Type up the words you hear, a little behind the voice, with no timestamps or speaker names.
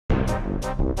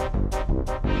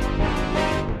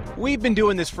We've been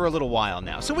doing this for a little while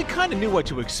now, so we kind of knew what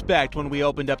to expect when we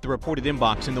opened up the Rpeort It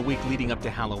inbox in the week leading up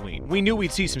to Halloween. We knew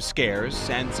we'd see some scares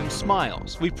and some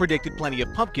smiles. We predicted plenty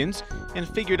of pumpkins and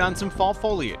figured on some fall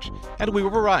foliage. And we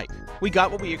were right. We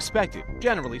got what we expected,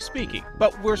 generally speaking,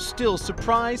 but we're still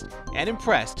surprised and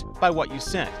impressed by what you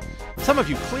sent. Some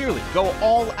of you clearly go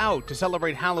all out to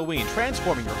celebrate Halloween,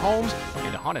 transforming your homes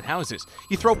into haunted houses.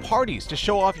 You throw parties to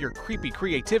show off your creepy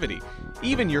creativity.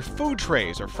 Even your food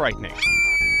trays are frightening.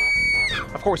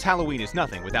 Of course, Halloween is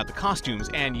nothing without the costumes,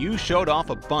 and you showed off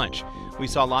a bunch. We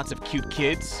saw lots of cute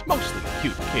kids, mostly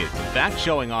cute kids, in fact,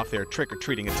 showing off their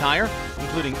trick-or-treating attire,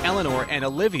 including Eleanor and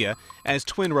Olivia as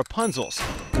twin Rapunzels.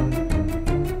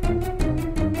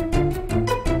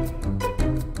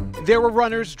 There were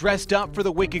runners dressed up for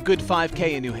the Wicked Good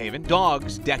 5K in New Haven,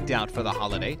 dogs decked out for the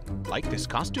holiday, like this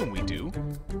costume we do,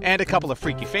 and a couple of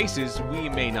freaky faces we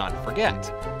may not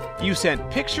forget. You sent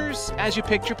pictures as you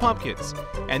picked your pumpkins,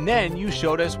 and then you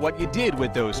showed us what you did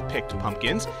with those picked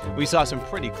pumpkins. We saw some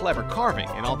pretty clever carving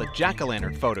in all the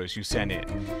jack-o'-lantern photos you sent in.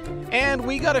 And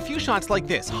we got a few shots like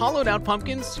this, hollowed-out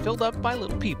pumpkins filled up by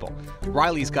little people.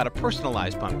 Riley's got a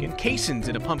personalized pumpkin, Kaysen's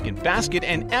in a pumpkin basket,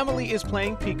 and Emily is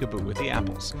playing peekaboo with the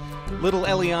apples. Little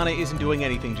Eliana isn't doing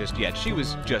anything just yet. She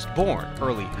was just born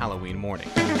early Halloween morning.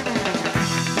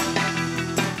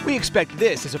 We expect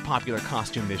this as a popular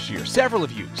costume this year. Several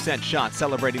of you sent shots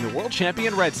celebrating the world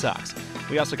champion Red Sox.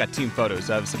 We also got team photos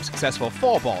of some successful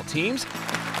fall ball teams.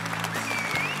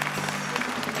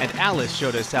 And Alice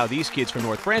showed us how these kids from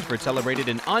North Branford celebrated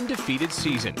an undefeated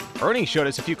season. Ernie showed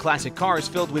us a few classic cars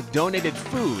filled with donated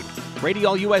food.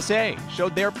 Radial USA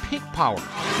showed their pink power.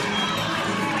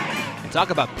 And talk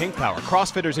about pink power.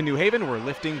 CrossFitters in New Haven were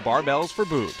lifting barbells for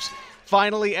boobs.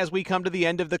 Finally, as we come to the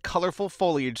end of the colorful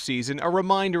foliage season, a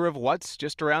reminder of what's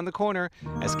just around the corner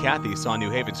as Kathy saw New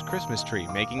Haven's Christmas tree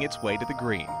making its way to the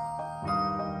green.